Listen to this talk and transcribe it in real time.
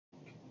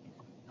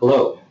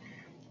Hello.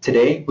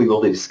 Today we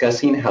will be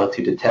discussing how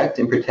to detect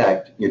and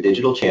protect your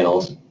digital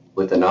channels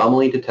with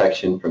anomaly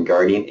detection from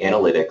Guardian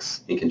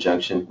Analytics in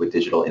conjunction with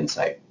Digital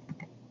Insight.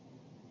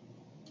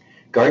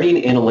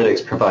 Guardian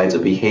Analytics provides a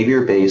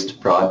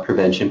behavior-based fraud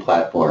prevention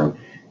platform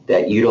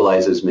that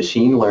utilizes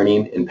machine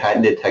learning and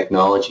patented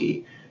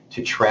technology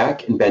to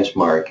track and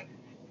benchmark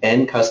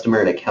end customer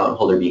and account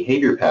holder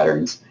behavior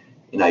patterns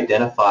and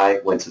identify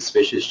when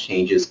suspicious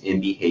changes in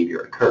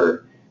behavior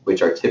occur,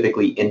 which are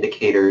typically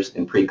indicators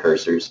and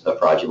precursors of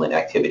fraudulent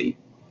activity.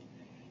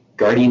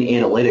 Guardian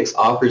Analytics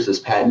offers this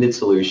patented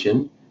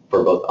solution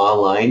for both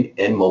online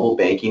and mobile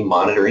banking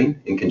monitoring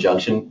in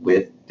conjunction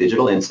with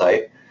Digital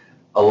Insight,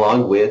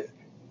 along with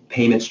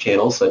payments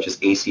channels such as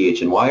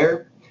ACH and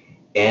Wire,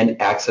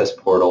 and access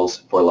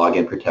portals for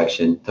login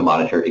protection to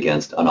monitor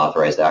against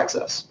unauthorized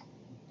access.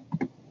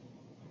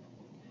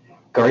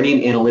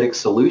 Guardian Analytics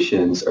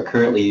solutions are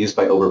currently used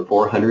by over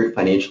 400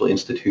 financial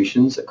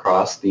institutions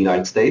across the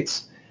United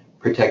States,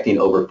 protecting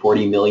over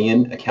 40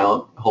 million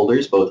account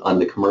holders both on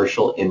the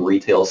commercial and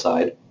retail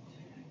side,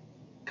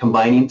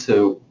 combining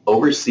to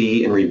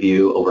oversee and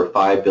review over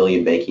 5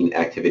 billion banking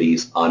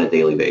activities on a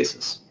daily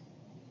basis.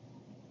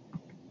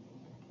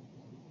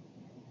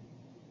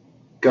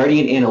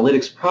 Guardian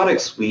Analytics product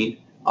suite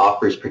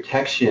offers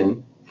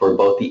protection for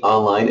both the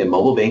online and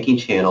mobile banking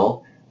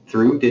channel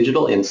through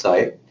Digital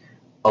Insight,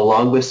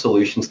 along with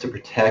solutions to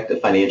protect a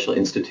financial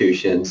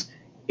institution's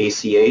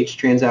ACH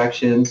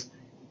transactions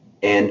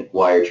and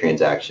wire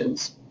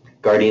transactions.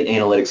 Guardian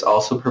Analytics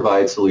also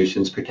provides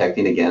solutions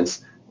protecting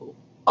against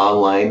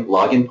online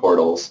login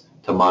portals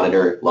to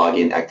monitor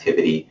login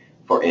activity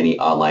for any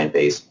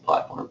online-based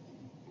platform.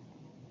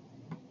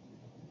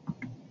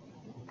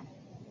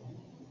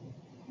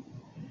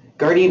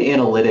 Guardian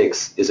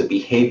Analytics is a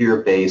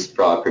behavior-based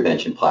fraud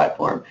prevention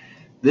platform.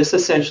 This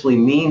essentially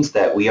means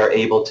that we are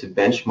able to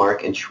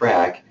benchmark and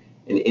track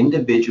an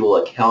individual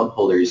account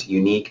holder's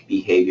unique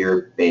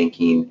behavior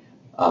banking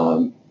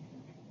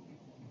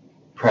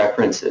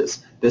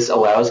preferences. This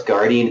allows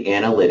Guardian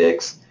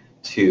Analytics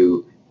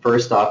to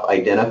first off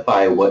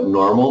identify what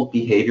normal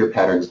behavior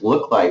patterns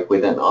look like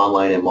within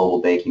online and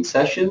mobile banking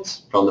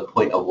sessions from the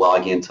point of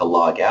login to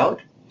log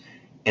out,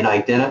 and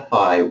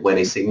identify when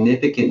a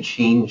significant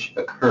change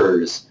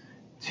occurs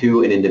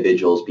to an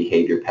individual's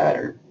behavior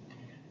pattern.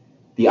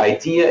 The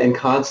idea and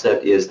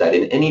concept is that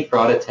in any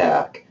fraud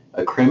attack,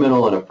 a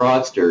criminal and a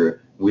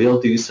fraudster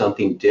will do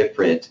something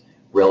different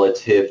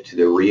relative to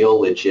the real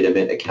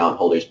legitimate account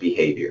holder's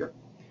behavior.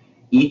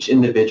 Each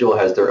individual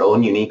has their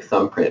own unique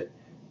thumbprint,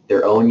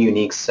 their own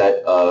unique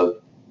set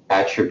of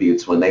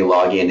attributes when they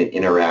log in and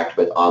interact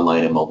with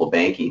online and mobile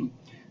banking.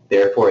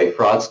 Therefore, a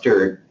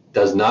fraudster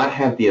does not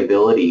have the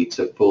ability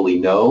to fully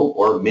know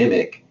or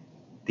mimic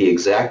the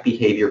exact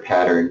behavior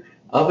pattern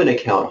of an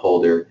account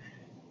holder,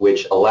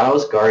 which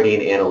allows Guardian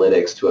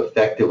Analytics to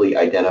effectively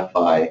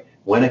identify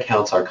when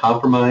accounts are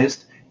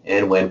compromised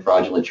and when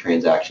fraudulent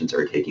transactions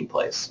are taking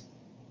place.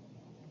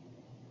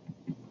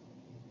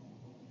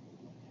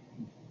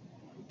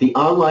 The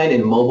online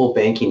and mobile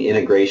banking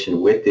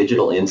integration with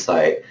Digital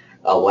Insight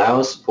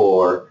allows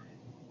for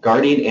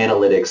Guardian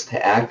Analytics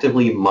to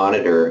actively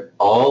monitor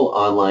all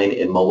online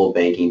and mobile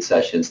banking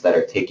sessions that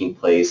are taking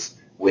place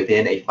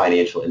within a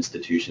financial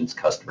institution's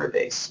customer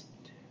base.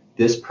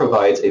 This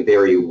provides a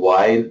very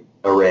wide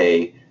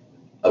array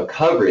of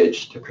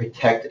coverage to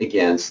protect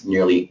against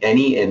nearly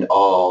any and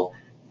all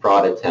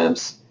fraud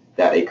attempts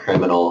that a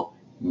criminal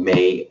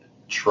may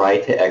try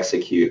to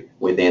execute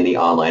within the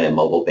online and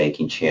mobile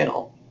banking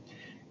channel.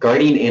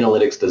 Guardian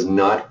Analytics does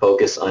not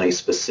focus on a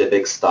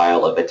specific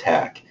style of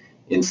attack.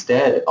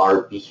 Instead,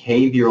 our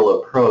behavioral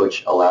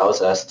approach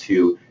allows us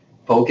to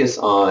focus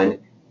on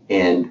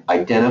and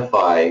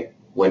identify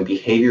when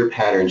behavior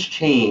patterns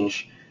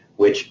change,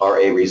 which are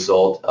a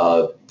result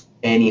of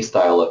any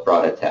style of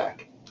fraud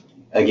attack.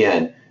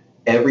 Again,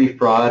 every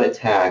fraud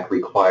attack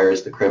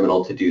requires the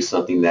criminal to do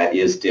something that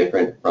is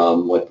different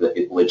from what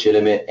the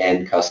legitimate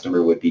end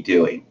customer would be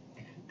doing.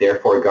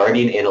 Therefore,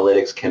 Guardian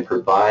Analytics can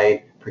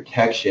provide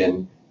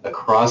protection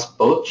across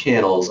both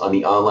channels on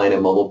the online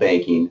and mobile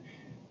banking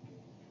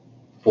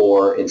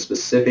for and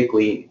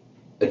specifically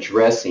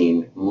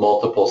addressing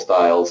multiple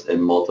styles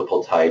and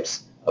multiple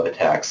types of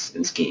attacks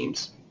and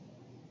schemes.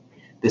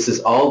 This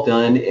is all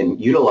done and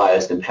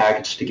utilized and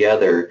packaged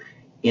together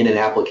in an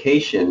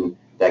application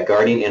that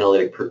Guardian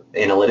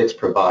Analytics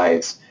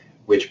provides,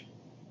 which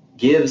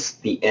gives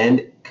the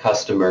end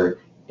customer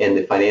and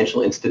the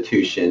financial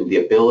institution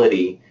the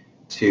ability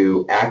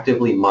to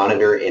actively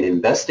monitor and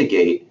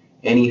investigate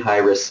any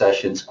high-risk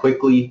sessions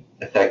quickly,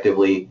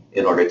 effectively,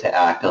 in order to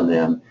act on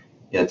them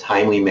in a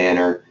timely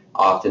manner,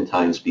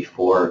 oftentimes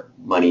before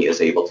money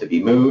is able to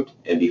be moved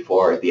and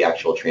before the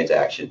actual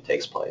transaction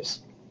takes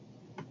place.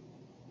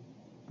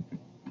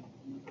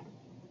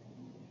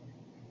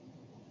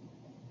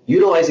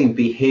 Utilizing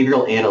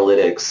behavioral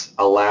analytics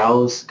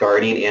allows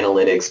Guardian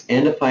Analytics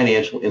and a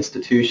financial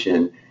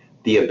institution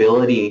the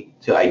ability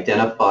to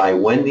identify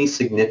when these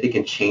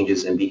significant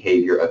changes in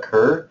behavior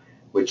occur,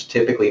 which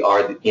typically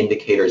are the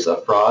indicators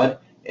of fraud,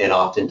 and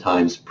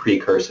oftentimes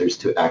precursors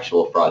to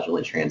actual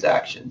fraudulent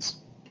transactions.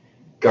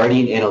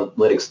 Guardian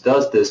Analytics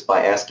does this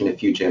by asking a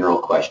few general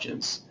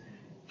questions.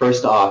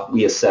 First off,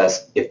 we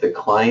assess if the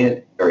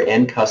client or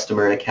end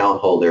customer and account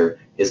holder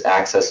is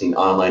accessing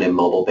online and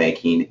mobile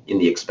banking in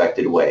the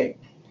expected way,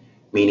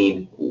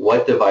 meaning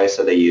what device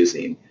are they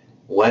using,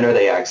 when are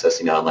they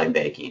accessing online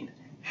banking,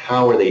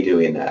 how are they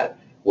doing that,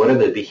 what are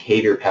the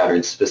behavior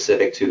patterns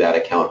specific to that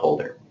account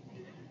holder.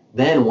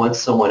 Then once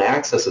someone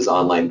accesses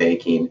online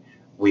banking,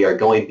 we are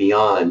going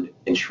beyond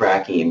and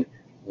tracking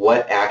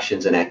what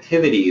actions and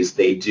activities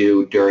they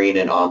do during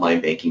an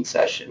online banking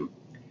session.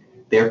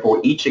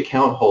 Therefore, each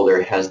account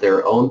holder has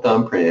their own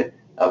thumbprint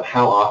of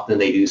how often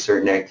they do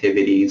certain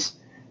activities,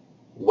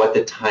 what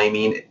the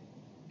timing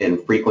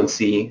and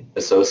frequency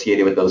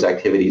associated with those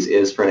activities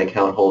is for an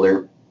account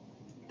holder.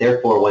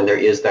 Therefore, when there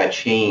is that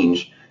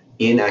change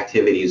in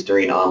activities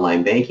during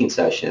online banking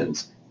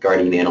sessions,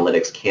 Guardian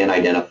Analytics can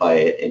identify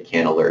it and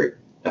can alert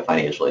a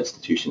financial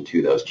institution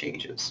to those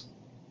changes.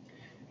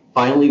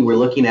 Finally, we're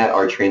looking at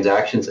our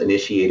transactions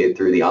initiated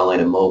through the online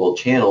and mobile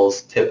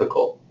channels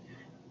typical.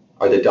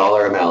 Are the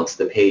dollar amounts,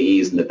 the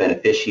payees, and the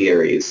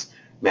beneficiaries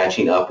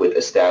matching up with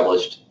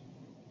established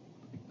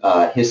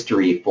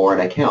history for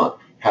an account?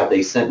 Have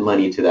they sent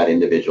money to that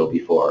individual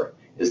before?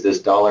 Is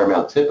this dollar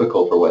amount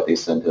typical for what they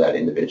sent to that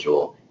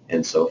individual?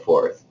 And so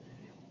forth.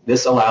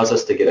 This allows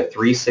us to get a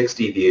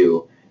 360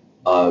 view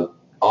of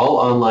all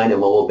online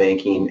and mobile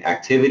banking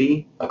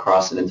activity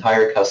across an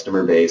entire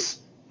customer base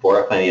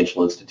for a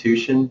financial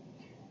institution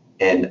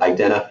and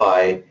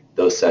identify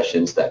those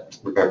sessions that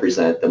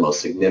represent the most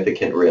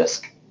significant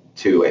risk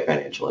to a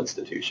financial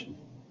institution.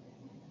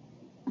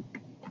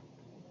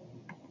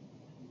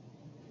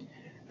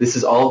 This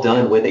is all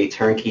done with a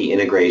turnkey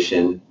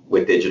integration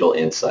with Digital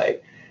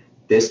Insight.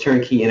 This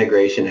turnkey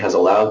integration has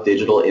allowed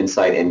Digital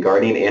Insight and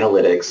Guardian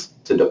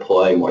Analytics to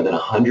deploy more than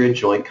 100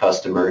 joint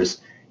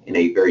customers in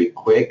a very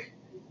quick,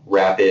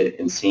 rapid,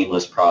 and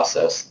seamless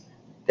process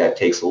that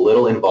takes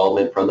little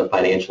involvement from the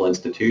financial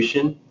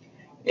institution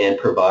and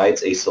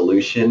provides a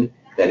solution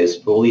that is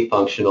fully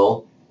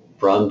functional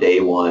from day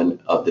one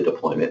of the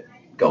deployment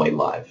going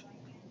live.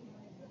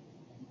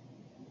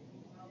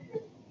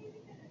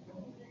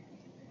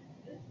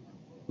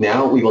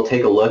 Now we will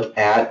take a look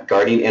at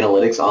Guardian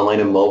Analytics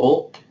Online and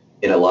Mobile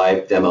in a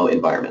live demo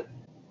environment.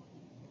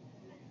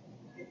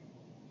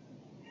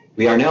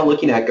 We are now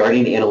looking at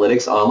Guardian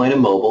Analytics Online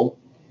and Mobile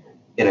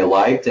in a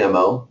live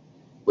demo,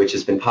 which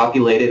has been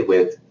populated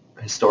with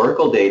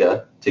historical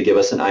data to give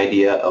us an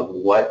idea of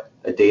what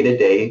a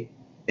day-to-day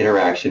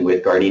interaction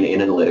with Guardian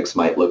Analytics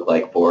might look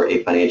like for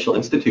a financial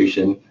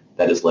institution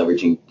that is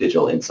leveraging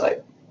Digital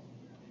Insight.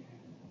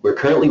 We're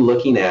currently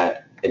looking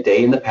at a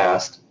day in the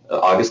past,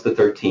 August the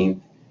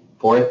 13th,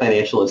 for a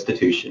financial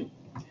institution.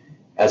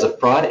 As a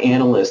fraud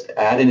analyst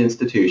at an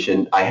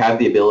institution, I have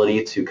the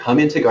ability to come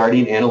into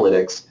Guardian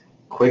Analytics,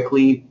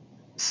 quickly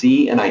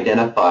see and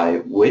identify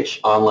which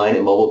online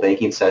and mobile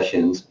banking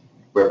sessions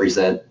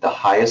represent the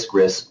highest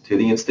risk to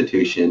the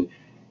institution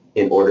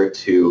in order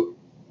to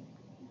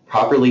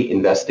properly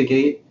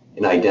investigate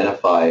and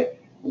identify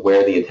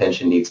where the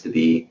attention needs to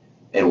be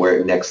and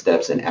where next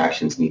steps and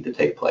actions need to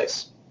take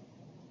place.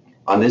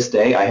 On this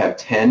day, I have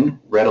 10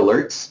 red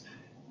alerts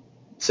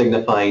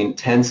signifying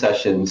 10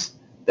 sessions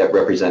that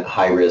represent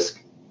high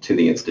risk to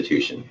the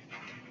institution.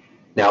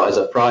 Now, as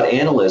a fraud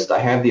analyst, I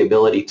have the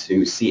ability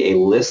to see a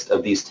list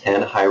of these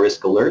 10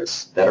 high-risk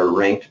alerts that are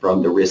ranked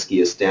from the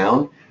riskiest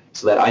down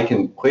so that I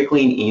can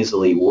quickly and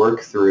easily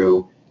work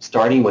through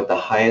starting with the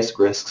highest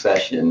risk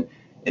session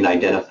and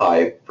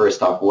identify,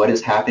 first off, what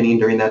is happening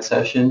during that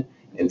session,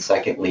 and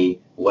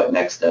secondly, what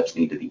next steps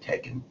need to be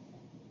taken.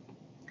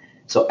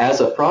 So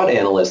as a fraud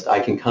analyst, I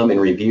can come and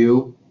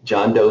review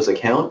John Doe's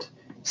account,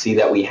 see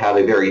that we have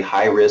a very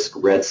high-risk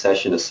red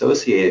session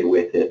associated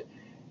with it,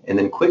 and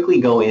then quickly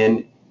go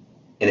in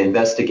and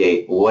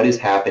investigate what is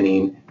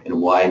happening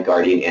and why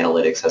Guardian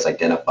Analytics has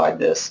identified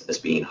this as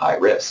being high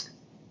risk.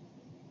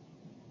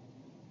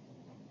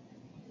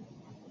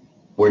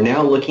 We're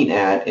now looking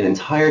at an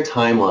entire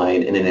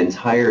timeline and an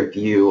entire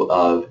view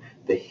of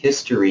the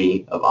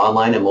history of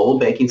online and mobile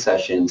banking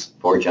sessions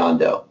for John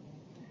Doe.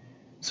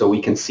 So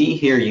we can see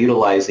here,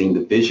 utilizing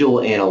the visual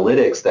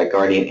analytics that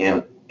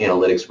Guardian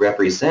Analytics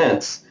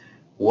represents,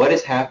 what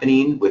is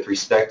happening with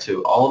respect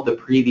to all of the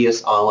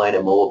previous online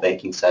and mobile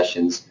banking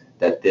sessions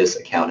that this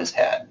account has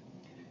had.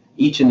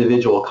 Each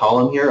individual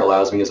column here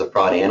allows me as a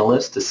fraud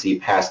analyst to see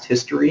past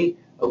history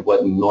of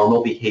what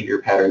normal behavior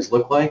patterns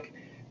look like,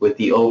 with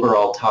the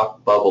overall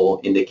top bubble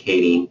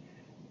indicating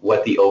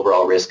what the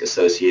overall risk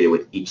associated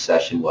with each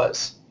session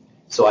was.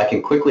 So I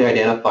can quickly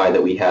identify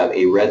that we have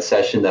a red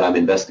session that I'm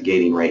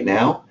investigating right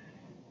now,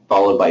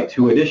 followed by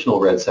 2 additional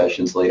red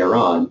sessions later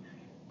on.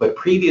 But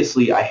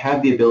previously, I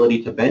had the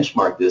ability to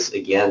benchmark this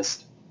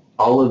against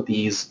all of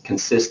these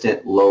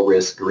consistent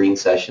low-risk green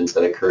sessions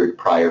that occurred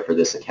prior for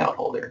this account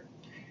holder.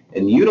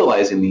 And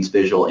utilizing these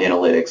visual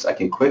analytics, I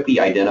can quickly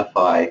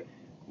identify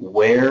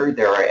where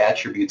there are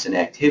attributes and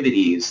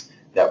activities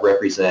that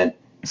represent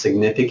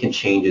significant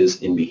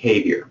changes in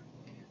behavior.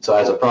 So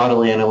as a fraud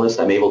analyst,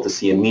 I'm able to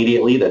see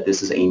immediately that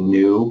this is a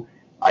new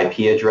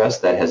IP address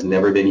that has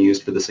never been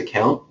used for this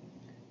account.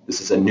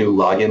 This is a new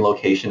login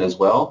location as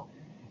well.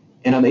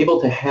 And I'm able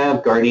to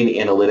have Guardian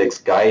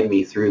Analytics guide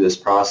me through this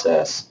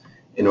process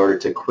in order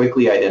to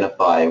quickly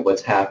identify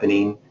what's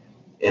happening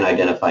and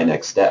identify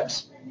next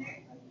steps.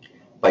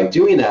 By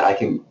doing that, I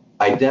can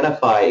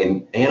identify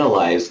and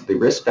analyze the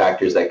risk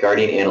factors that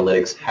Guardian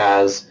Analytics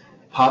has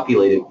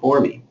populated for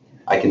me.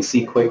 I can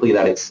see quickly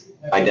that it's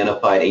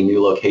identified a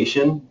new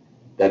location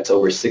that's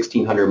over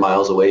 1,600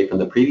 miles away from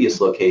the previous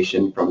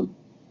location from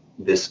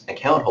this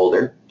account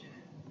holder.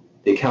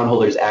 The account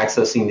holder is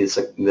accessing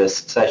this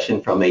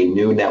session from a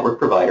new network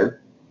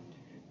provider.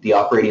 The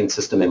operating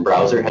system and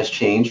browser has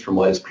changed from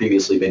what has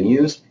previously been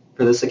used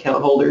for this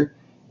account holder,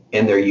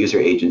 and their user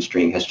agent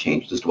string has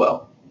changed as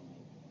well.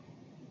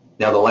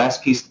 Now the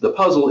last piece of the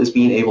puzzle is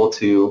being able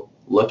to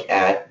look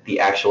at the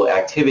actual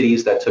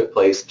activities that took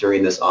place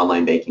during this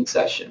online banking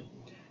session.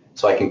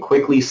 So I can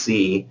quickly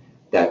see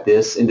that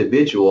this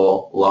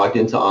individual logged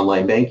into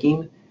online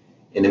banking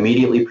and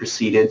immediately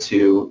proceeded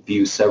to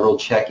view several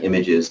check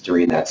images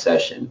during that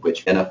session,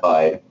 which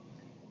Guardian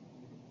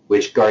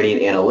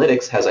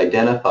Analytics has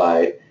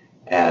identified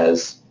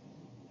as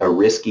a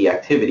risky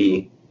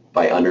activity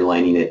by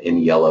underlining it in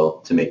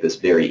yellow to make this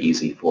very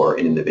easy for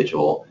an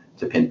individual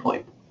to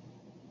pinpoint.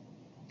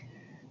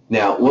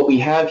 Now, what we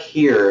have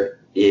here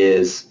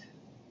is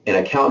an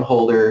account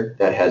holder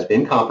that has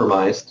been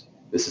compromised.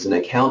 This is an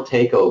account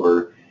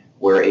takeover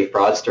where a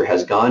fraudster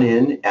has gone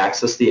in,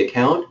 accessed the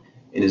account,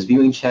 and is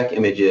viewing check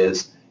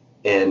images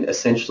and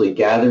essentially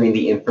gathering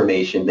the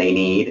information they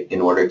need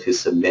in order to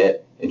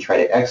submit and try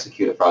to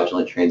execute a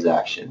fraudulent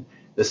transaction.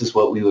 This is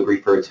what we would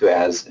refer to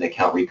as an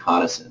account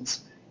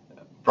reconnaissance.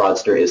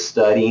 Fraudster is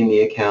studying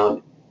the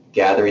account,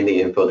 gathering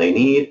the info they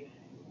need,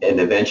 and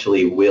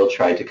eventually will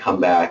try to come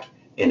back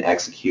and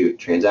execute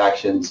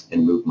transactions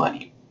and move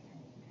money.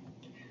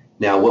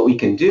 Now what we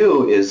can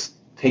do is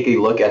take a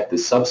look at the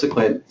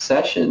subsequent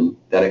session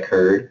that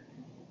occurred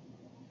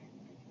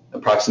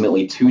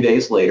approximately 2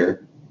 days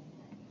later,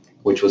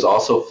 which was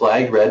also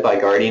flagged red by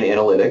Guardian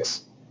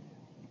Analytics.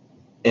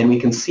 And we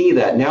can see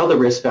that now the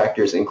risk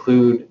factors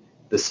include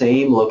the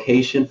same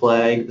location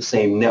flag, the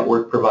same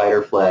network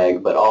provider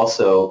flag, but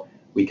also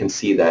we can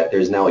see that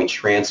there's now a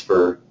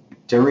transfer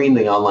during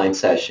the online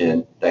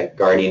session that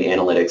Guardian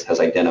Analytics has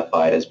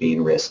identified as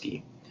being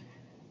risky.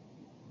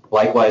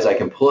 Likewise, I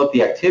can pull up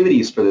the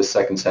activities for this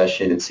second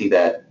session and see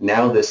that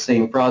now this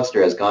same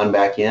fraudster has gone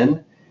back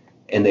in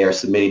and they are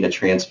submitting a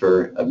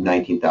transfer of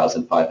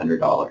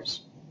 $19,500.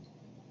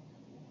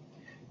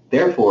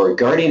 Therefore,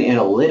 Guardian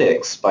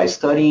Analytics, by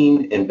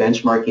studying and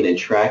benchmarking and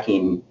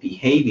tracking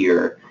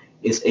behavior,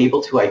 is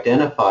able to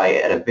identify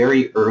at a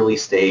very early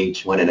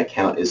stage when an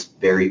account is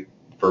very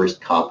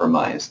first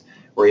compromised.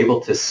 We're able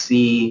to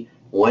see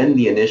when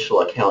the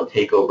initial account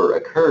takeover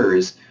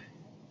occurs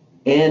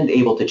and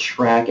able to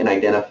track and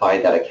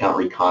identify that account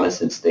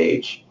reconnaissance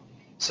stage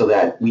so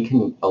that we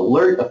can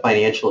alert a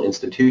financial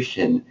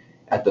institution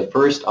at the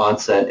first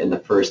onset and the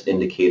first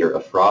indicator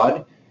of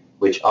fraud,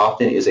 which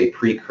often is a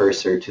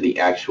precursor to the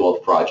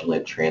actual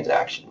fraudulent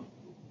transaction.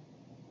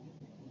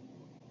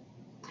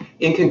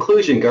 In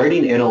conclusion,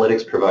 Guardian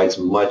Analytics provides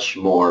much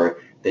more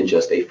than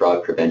just a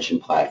fraud prevention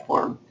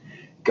platform.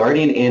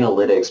 Guardian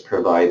Analytics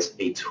provides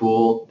a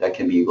tool that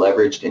can be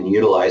leveraged and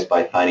utilized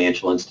by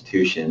financial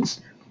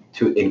institutions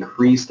to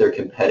increase their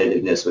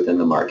competitiveness within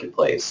the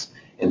marketplace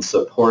and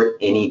support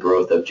any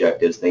growth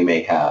objectives they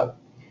may have.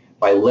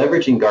 By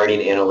leveraging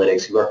Guardian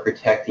Analytics, you are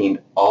protecting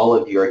all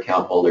of your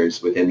account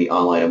holders within the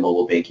online and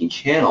mobile banking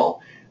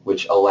channel,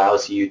 which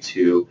allows you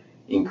to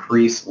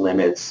increase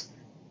limits,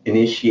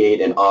 initiate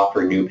and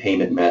offer new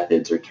payment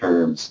methods or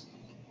terms,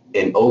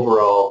 and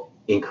overall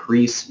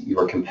increase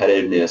your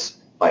competitiveness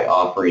by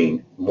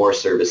offering more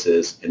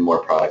services and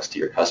more products to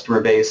your customer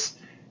base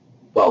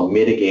while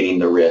mitigating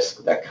the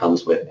risk that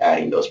comes with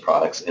adding those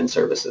products and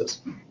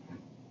services.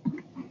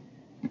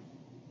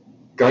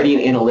 Guardian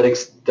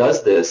Analytics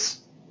does this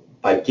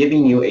by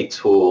giving you a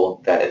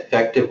tool that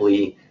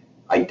effectively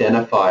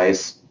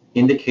identifies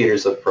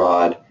indicators of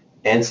fraud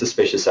and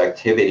suspicious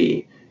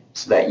activity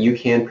so that you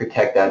can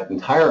protect that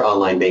entire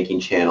online banking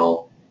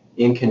channel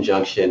in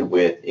conjunction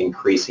with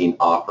increasing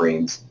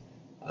offerings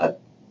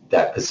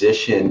that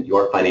position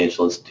your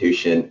financial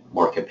institution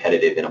more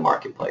competitive in a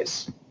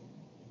marketplace.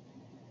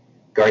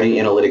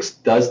 Guardian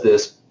Analytics does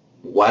this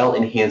while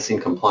enhancing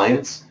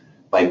compliance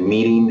by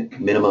meeting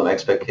minimum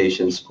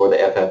expectations for the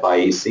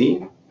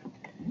FFIEC.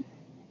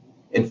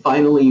 And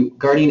finally,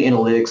 Guardian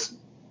Analytics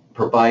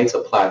provides a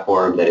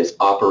platform that is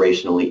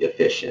operationally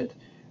efficient.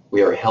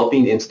 We are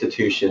helping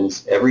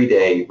institutions every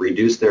day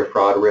reduce their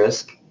fraud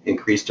risk,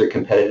 increase their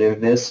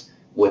competitiveness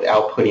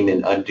without putting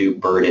an undue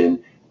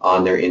burden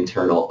on their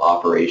internal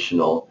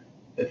operational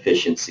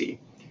efficiency.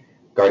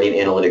 Guardian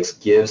Analytics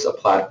gives a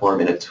platform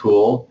and a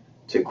tool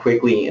to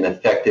quickly and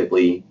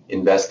effectively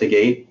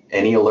investigate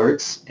any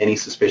alerts, any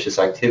suspicious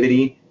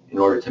activity, in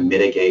order to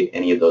mitigate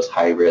any of those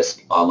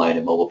high-risk online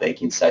and mobile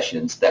banking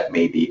sessions that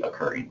may be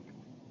occurring.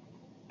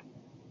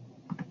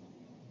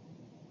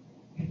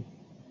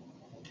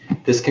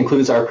 This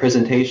concludes our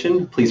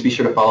presentation. Please be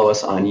sure to follow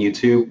us on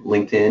YouTube,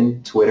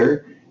 LinkedIn,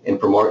 Twitter, and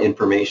for more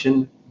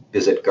information,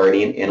 visit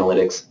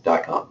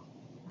guardiananalytics.com.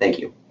 Thank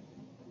you.